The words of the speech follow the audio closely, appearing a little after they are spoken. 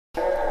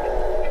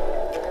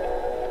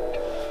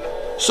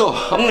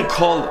I'm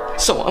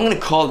gonna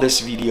call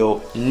this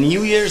video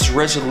New Year's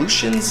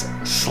resolutions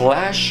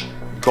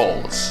 /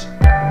 goals.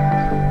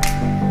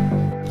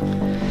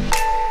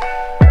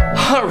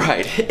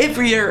 Alright,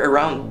 every year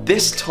around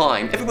this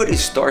time, everybody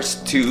starts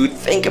to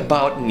think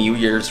about New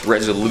Year's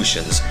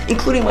resolutions,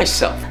 including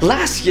myself.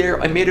 Last year,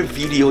 I made a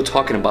video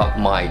talking about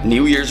my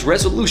New Year's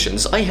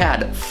resolutions. I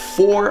had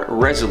 4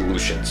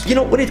 resolutions. You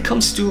know, when it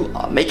comes to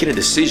making a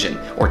decision,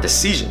 or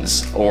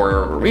decisions,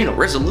 or, you know,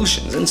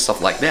 resolutions and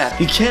stuff like that,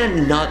 you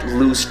cannot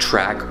lose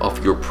track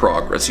of your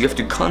progress. You have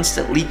to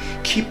constantly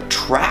keep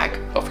track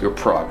of your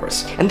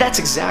progress. And that's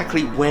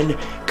exactly when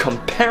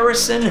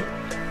comparison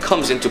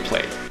comes into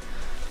play.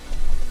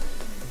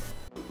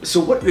 So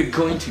what we're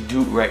going to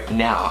do right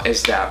now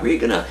is that we're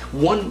gonna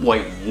one by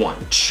one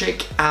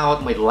check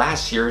out my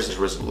last year's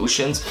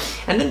resolutions,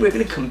 and then we're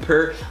gonna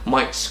compare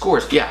my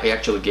scores. Yeah, I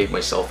actually gave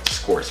myself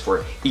scores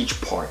for each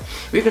part.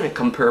 We're gonna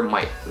compare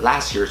my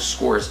last year's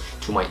scores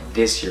to my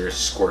this year's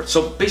score.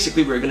 So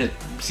basically we're gonna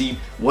see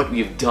what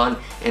we've done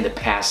in the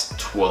past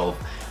 12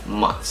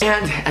 months.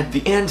 And at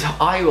the end,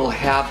 I will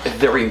have a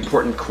very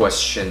important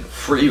question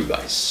for you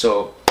guys.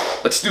 So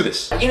let's do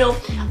this. You know,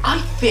 I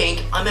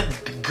think I'm a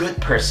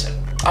good person.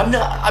 I'm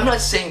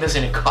not saying this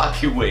in a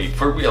cocky way,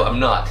 for real, I'm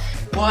not.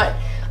 But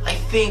I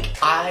think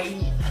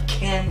I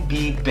can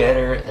be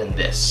better than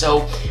this.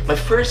 So my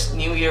first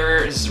New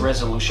Year's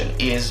resolution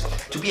is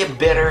to be a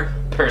better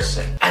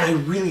person. And I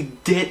really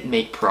did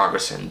make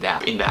progress in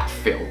that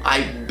field.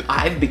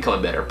 I've become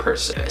a better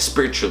person,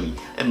 spiritually,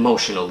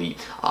 emotionally,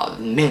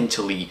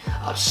 mentally,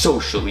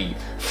 socially,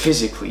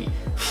 physically,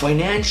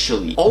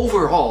 financially.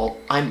 Overall,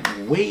 I'm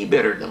way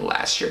better than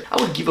last year.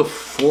 I would give a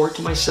 4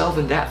 to myself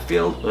in that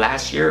field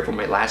last year for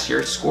my last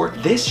year's score.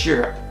 This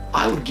year,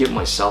 I would give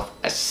myself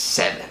a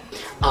 7.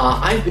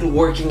 I've been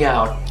working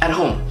out at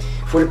home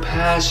for the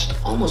past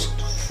almost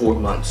 4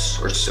 months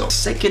or so.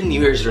 Second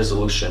New Year's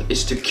resolution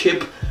is to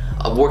keep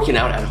working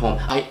out at home.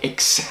 I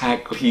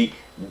exactly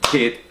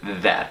did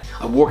that.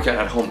 I work out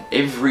at home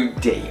every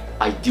day.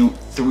 I do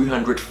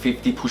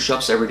 350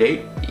 push-ups every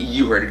day.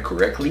 You heard it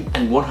correctly.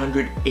 And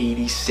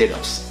 180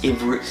 sit-ups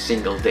every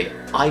single day.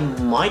 I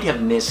might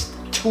have missed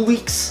 2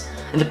 weeks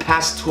in the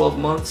past 12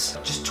 months.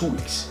 Just 2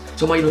 weeks.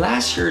 So my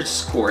last year's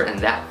score in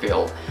that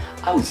field,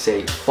 I would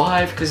say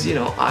 5, because you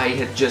know, I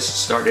had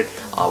just started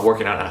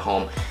working out at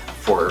home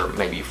for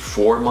maybe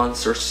 4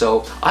 months or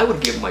so. I would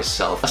give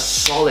myself a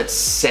solid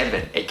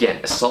 7. Again,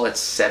 a solid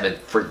 7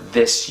 for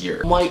this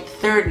year. My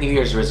third New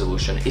Year's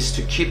resolution is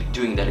to keep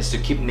doing that, is to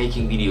keep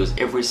making videos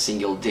every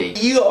single day.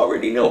 You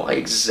already know I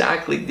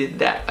exactly did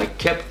that. I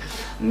kept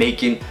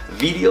making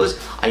videos.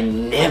 I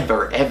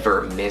never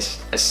ever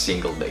missed a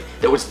single day.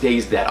 There was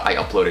days that I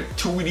uploaded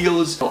 2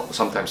 videos,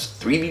 sometimes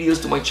 3 videos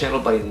to my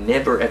channel, but I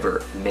never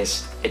ever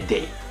missed a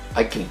day.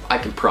 I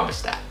can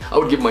promise that. I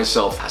would give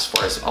myself, as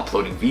far as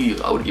uploading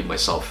videos, I would give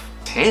myself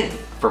 10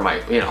 for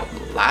my, you know,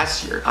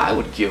 last year. I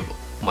would give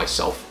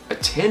myself a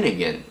 10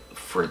 again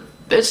for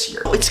this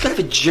year. It's kind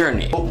of a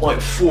journey. But my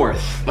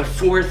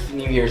fourth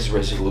New Year's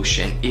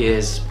resolution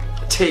is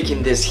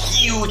taking this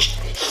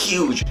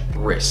huge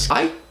risk.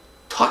 I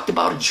talked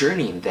about a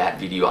journey in that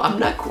video. I'm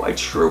not quite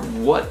sure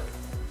what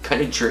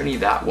kind of journey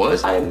that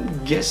was.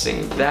 I'm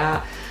guessing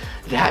that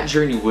that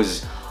journey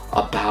was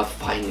about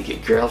finding a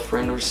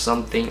girlfriend or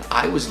something.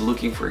 I was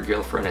looking for a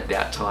girlfriend at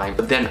that time,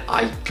 but then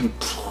I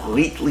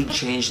completely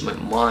changed my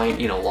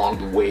mind, you know, along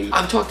the way.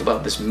 I've talked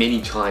about this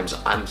many times.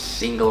 I'm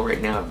single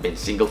right now. I've been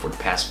single for the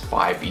past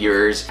 5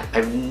 years. I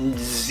have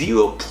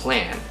zero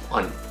plan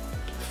on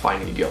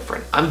finding a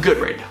girlfriend. I'm good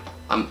right now.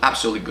 I'm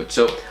absolutely good.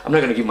 So I'm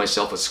not gonna give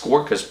myself a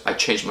score because I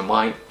changed my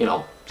mind, you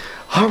know.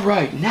 All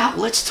right, now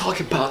let's talk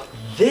about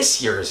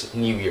this year's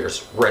New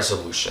Year's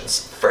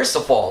resolutions. First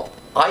of all,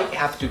 I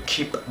have to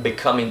keep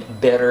becoming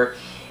better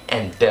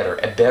and better,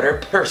 a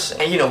better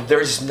person. And you know,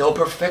 there's no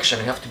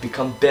perfection. I have to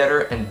become better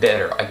and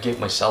better. I gave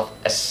myself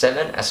a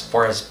 7 as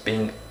far as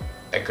being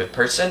a good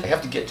person. I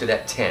have to get to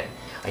that 10.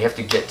 I have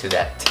to get to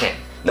that 10.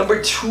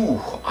 Number 2,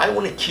 I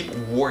want to keep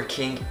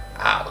working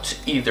out,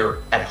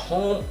 either at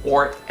home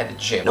or at the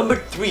gym. Number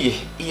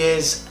 3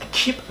 is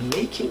keep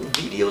making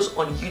videos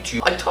on YouTube.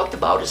 I talked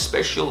about a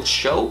special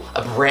show,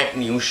 a brand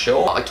new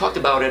show. I talked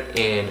about it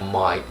in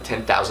my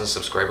 10,000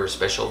 subscribers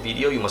special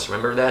video. You must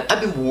remember that.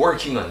 I've been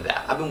working on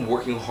that. I've been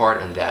working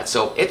hard on that.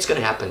 So it's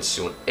gonna happen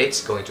soon.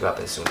 It's going to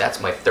happen soon. That's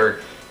my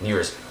third New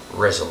Year's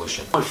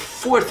resolution. My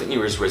fourth New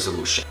Year's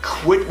resolution,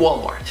 quit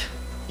Walmart.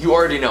 You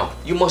already know,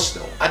 you must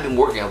know, I've been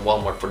working at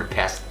Walmart for the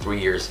past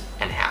 3.5 years.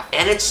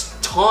 And it's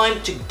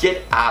time to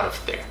get out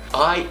of there.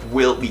 I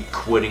will be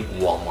quitting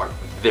Walmart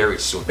very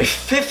soon. My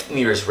fifth New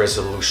Year's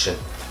resolution,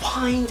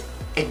 find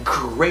a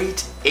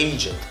great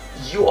agent.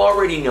 You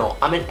already know,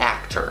 I'm an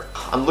actor.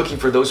 I'm looking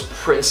for those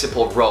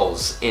principal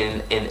roles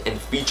in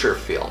feature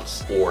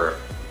films or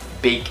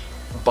big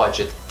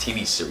budget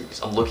TV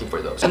series. I'm looking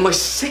for those. And my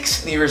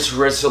sixth New Year's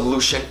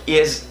resolution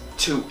is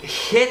to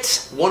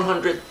hit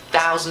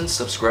 100,000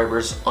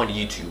 subscribers on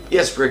YouTube.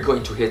 Yes, we're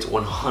going to hit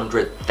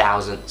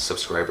 100,000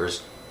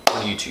 subscribers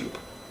on YouTube.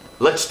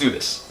 Let's do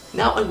this.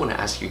 Now I want to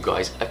ask you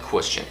guys a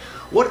question.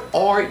 What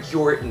are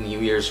your New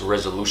Year's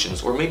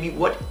resolutions? Or maybe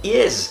what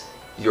is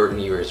your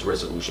New Year's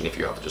resolution if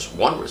you have just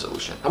one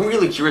resolution? I'm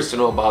really curious to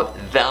know about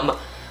them.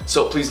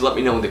 So please let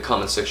me know in the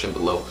comment section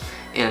below.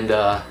 And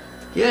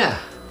yeah,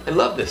 I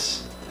love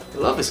this. I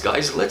love this,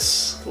 guys.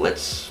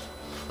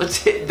 Let's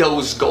hit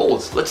those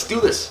goals. Let's do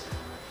this.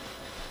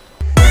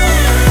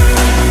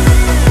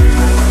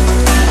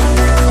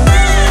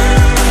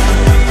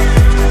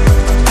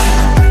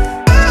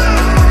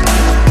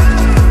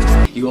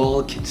 You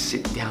all can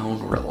sit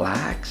down,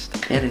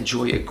 relaxed, and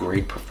enjoy a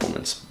great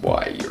performance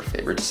by your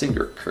favorite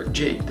singer, Kurt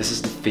J. This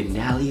is the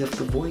finale of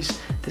The Voice.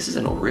 This is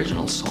an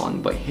original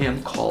song by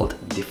him called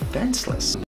Defenseless.